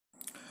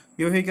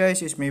Yo, hey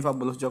guys, it's me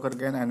Fabulous Joker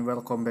again and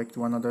welcome back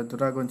to another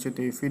Dragon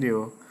City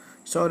video.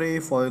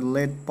 Sorry for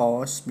late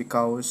pause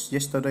because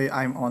yesterday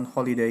I'm on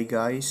holiday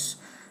guys,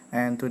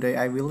 and today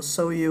I will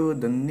show you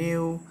the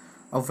new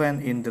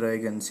event in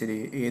Dragon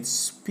City.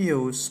 It's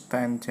PIEOUS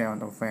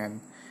Pantheon event.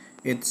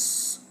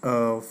 It's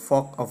a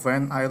folk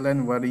event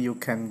island where you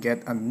can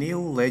get a new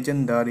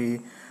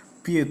legendary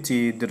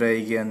beauty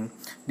dragon.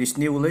 This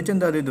new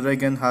legendary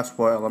dragon has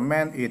 4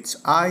 elements. It's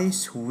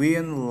ice,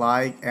 wind,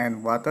 light,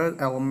 and water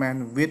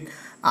element with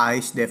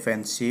ice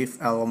defensive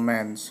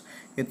elements.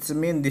 It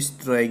means this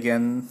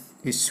dragon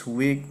is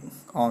weak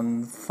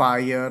on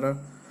fire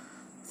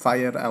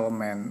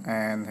element,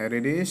 and here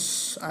it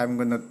is. I'm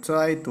gonna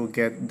try to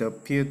get the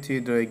beauty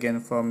dragon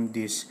from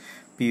this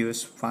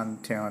PIEOUS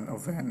Pantheon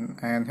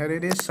event, and here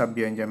it is. Hope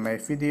you enjoy my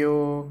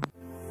video.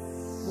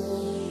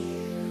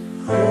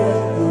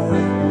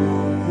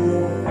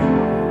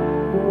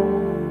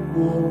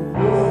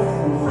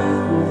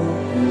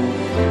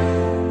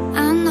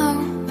 I know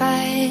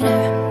better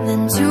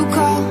than to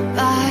call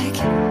back.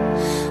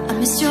 I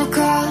missed your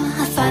call,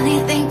 I finally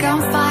think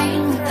I'm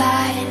fine with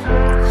that.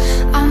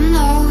 I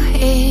know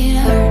it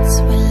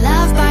hurts when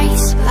love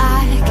bites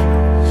back,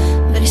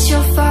 but it's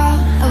your fault,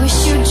 I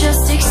wish you'd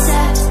just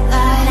accept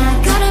that.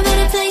 I got a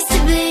better place to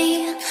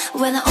be,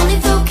 where the only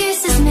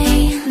focus is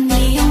me.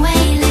 The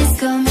weightless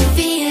got me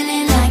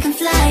feeling like I'm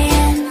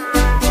flying.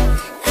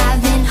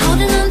 I've been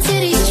holding on to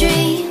these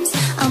dreams,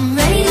 I'm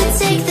ready to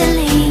take the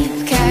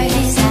leap,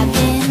 'cause I've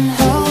been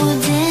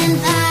holding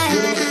on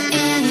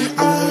in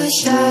the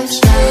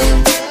ocean.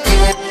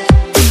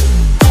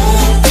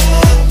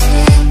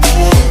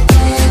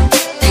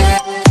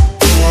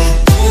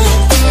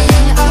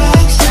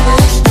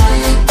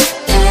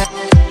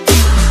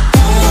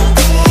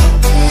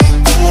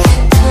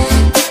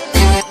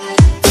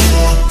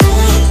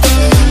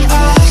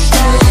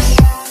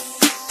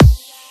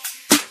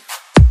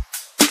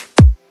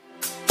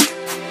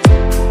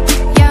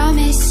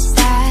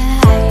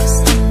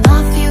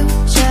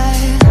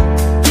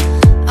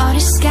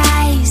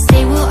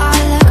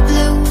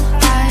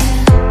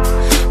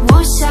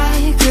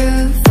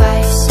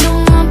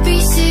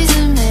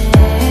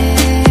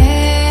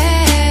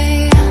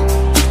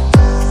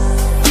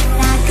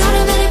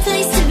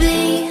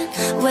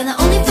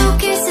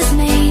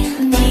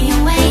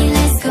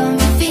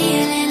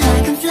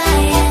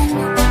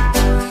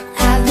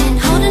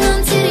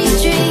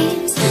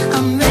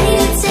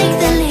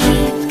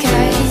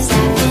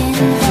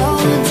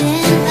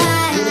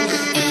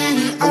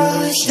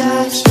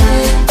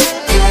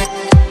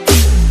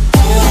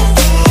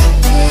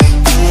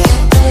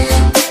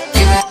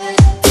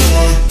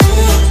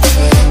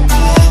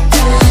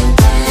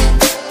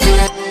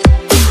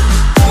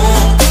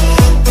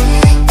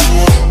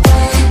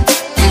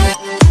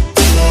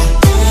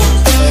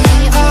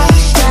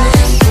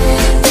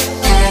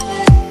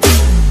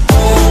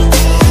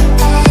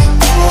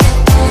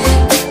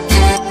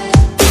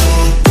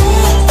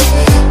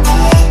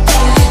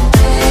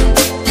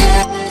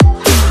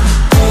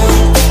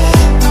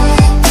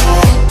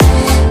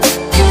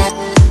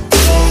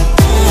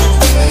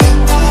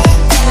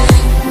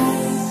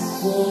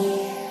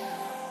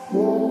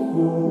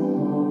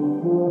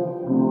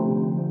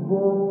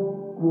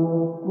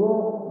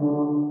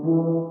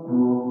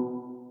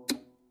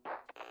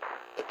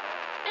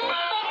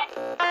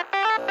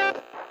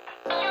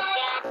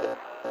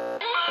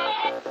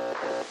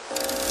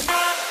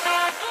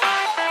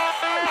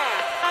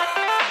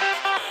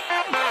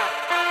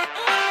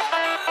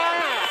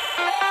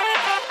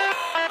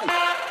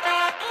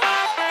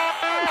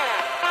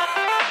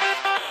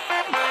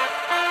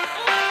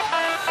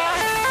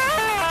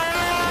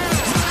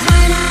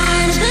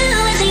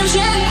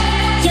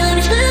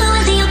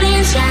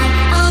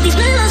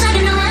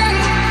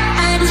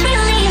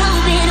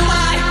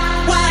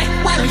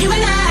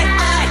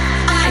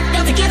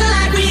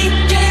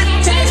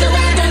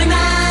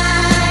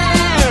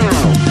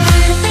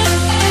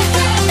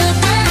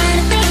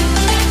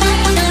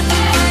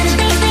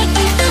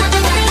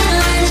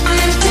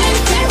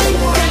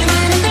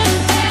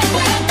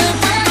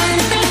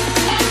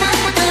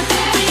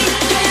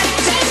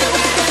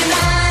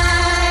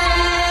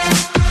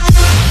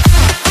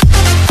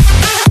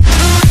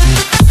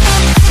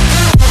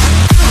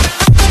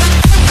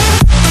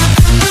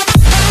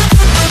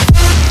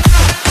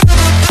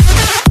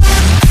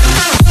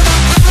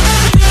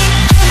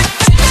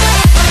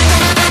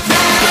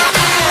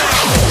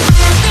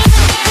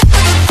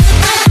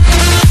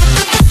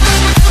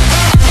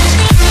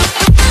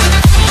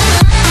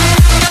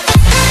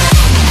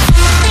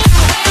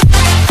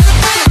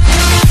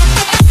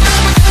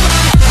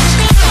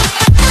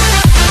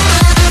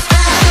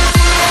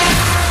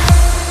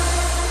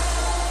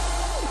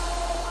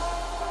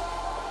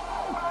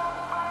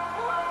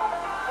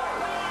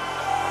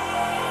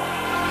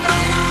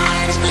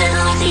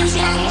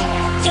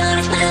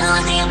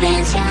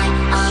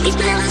 All these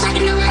bills I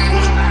can know.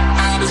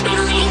 I was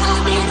really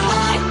hoping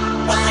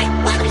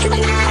why don't you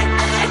and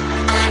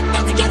I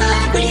come together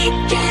like we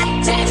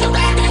can take the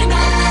land and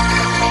I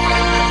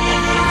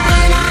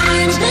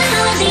was blue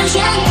as the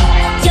ocean.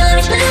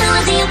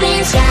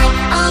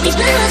 All these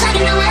blues, I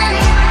don't know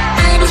where.